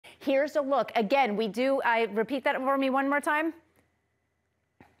Here's a look. Again, I repeat that for me one more time.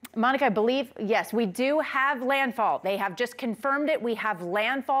 Monica, I believe, yes, we do have landfall. They have just confirmed it. We have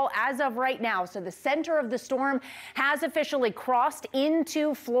landfall as of right now. So the center of the storm has officially crossed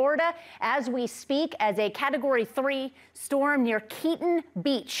into Florida as we speak as a Category 3 storm near Keaton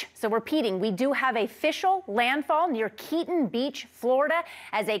Beach. So repeating, we do have official landfall near Keaton Beach, Florida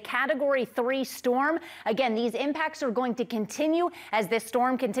as a Category 3 storm. Again, these impacts are going to continue as this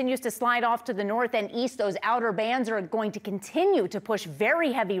storm continues to slide off to the north and east. Those outer bands are going to continue to push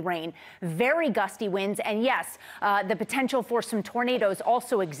very heavy rain, very gusty winds, and yes, the potential for some tornadoes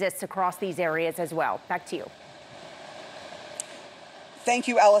also exists across these areas as well. Back to you. Thank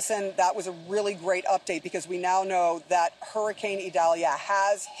you, Ellison. That was a really great update because we now know that Hurricane Idalia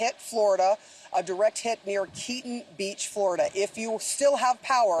has hit Florida, a direct hit near Keaton Beach, Florida. If you still have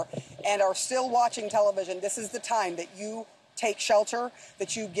power and are still watching television, this is the time that you take shelter,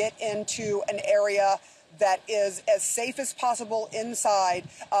 that you get into an area that is as safe as possible inside.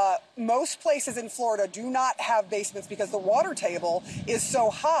 Most places in Florida do not have basements because the water table is so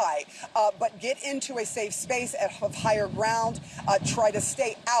high, but get into a safe space of higher ground. Try to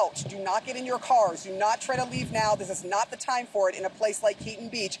stay out. Do not get in your cars. Do not try to leave now. This is not the time for it in a place like Keaton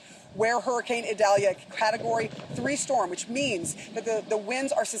Beach, where Hurricane Idalia, Category 3 storm, which means that the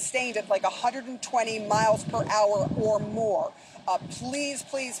winds are sustained at like 120 miles per hour or more. Please,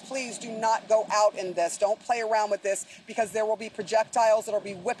 please, please do not go out in this. Don't play around with this because there will be projectiles that will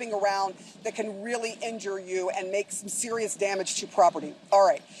be whipping around that can really injure you and make some serious damage to property. All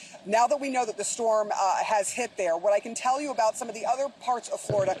right. Now that we know that the storm has hit there, what I can tell you about some of the other parts of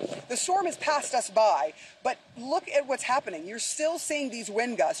Florida, the storm has passed us by, but look at what's happening. You're still seeing these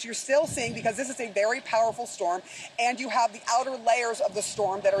wind gusts. You're still seeing, because this is a very powerful storm, and you have the outer layers of the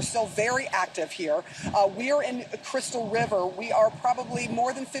storm that are still very active here. We are in Crystal River. We are probably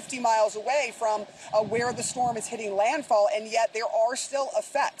more than 50 miles away from where the storm is hitting landfall, and yet there are still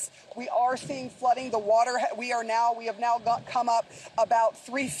effects. We are seeing flooding. The water, we have now come up about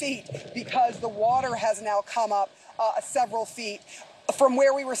 3 feet because the water has now come up several feet from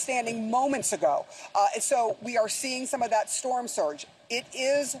where we were standing moments ago. And so we are seeing some of that storm surge. It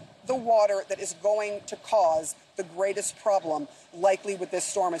is the water that is going to cause the greatest problem likely with this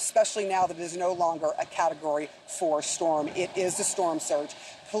storm, especially now that it is no longer a Category 4 storm. It is the storm surge.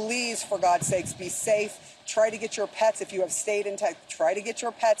 Please, for God's sakes, be safe. Try to get your pets, if you have stayed in town, try to get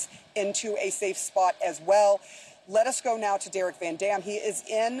your pets into a safe spot as well. Let us go now to Derek Van Dam. He is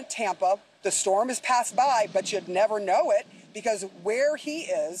in Tampa. The storm has passed by, but you'd never know it because where he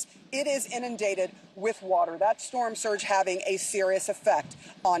is, it is inundated with water. That storm surge having a serious effect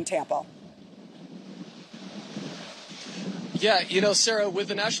on Tampa. Yeah, you know, Sarah, with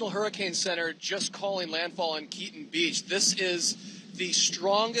the National Hurricane Center just calling landfall on Keaton Beach, this is the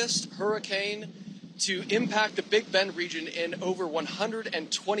strongest hurricane to impact the Big Bend region in over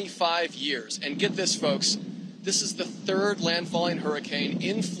 125 years. And get this, folks, this is the third landfalling hurricane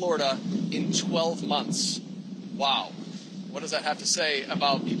in Florida in 12 months. Wow. What does that have to say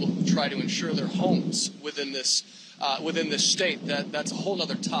about people who try to insure their homes within this state? That's a whole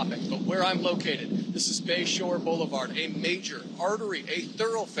other topic. But where I'm located, this is Bayshore Boulevard, a major artery, a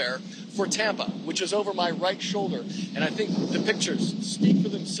thoroughfare for Tampa, which is over my right shoulder. And I think the pictures speak for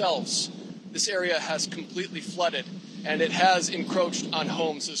themselves. This area has completely flooded, and it has encroached on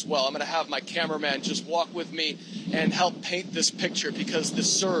homes as well. I'm going to have my cameraman just walk with me and help paint this picture because the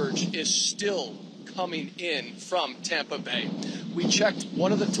surge is still coming in from Tampa Bay. We checked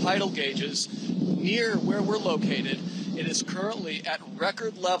one of the tidal gauges near where we're located. It is currently at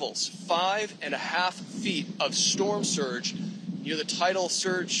record levels, 5.5 feet of storm surge near the tidal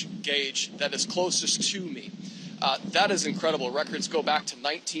surge gauge that is closest to me. That is incredible. Records go back to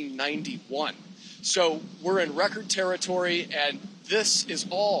 1991. So we're in record territory, and this is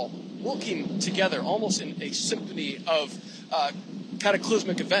all working together, almost in a symphony of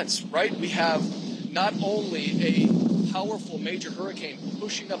cataclysmic events, right? We have not only a powerful major hurricane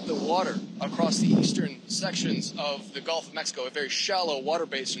pushing up the water across the eastern sections of the Gulf of Mexico, a very shallow water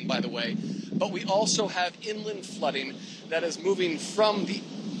basin, by the way, but we also have inland flooding that is moving from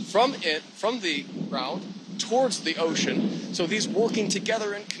the ground towards the ocean. So these working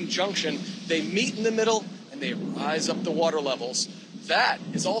together in conjunction, they meet in the middle and they rise up the water levels. That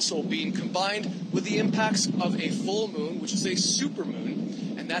is also being combined with the impacts of a full moon, which is a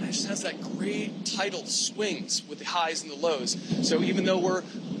supermoon, and that just has that great tidal swings with the highs and the lows. So even though we're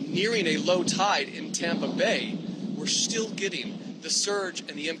nearing a low tide in Tampa Bay, we're still getting the surge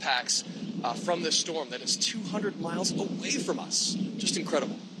and the impacts from this storm that is 200 miles away from us. Just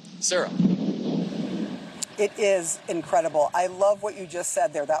incredible. Sarah. It is incredible. I love what you just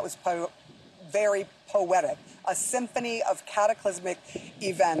said there. That was very poetic. A symphony of cataclysmic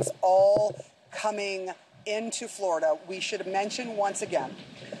events all coming into Florida. We should mention once again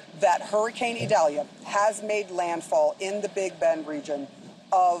that Hurricane Idalia has made landfall in the Big Bend region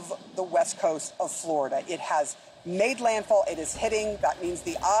of the west coast of Florida. It has made landfall. It is hitting. That means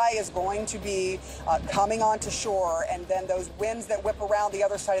the eye is going to be coming onto shore, and then those winds that whip around the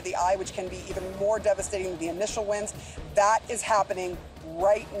other side of the eye, which can be even more devastating than the initial winds, that is happening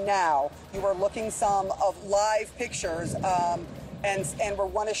right now. You are looking some of live pictures, and we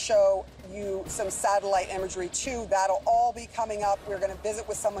want to show you some satellite imagery too. That'll all be coming up. We're going to visit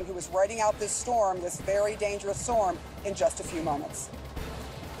with someone who is writing out this storm, this very dangerous storm, in just a few moments.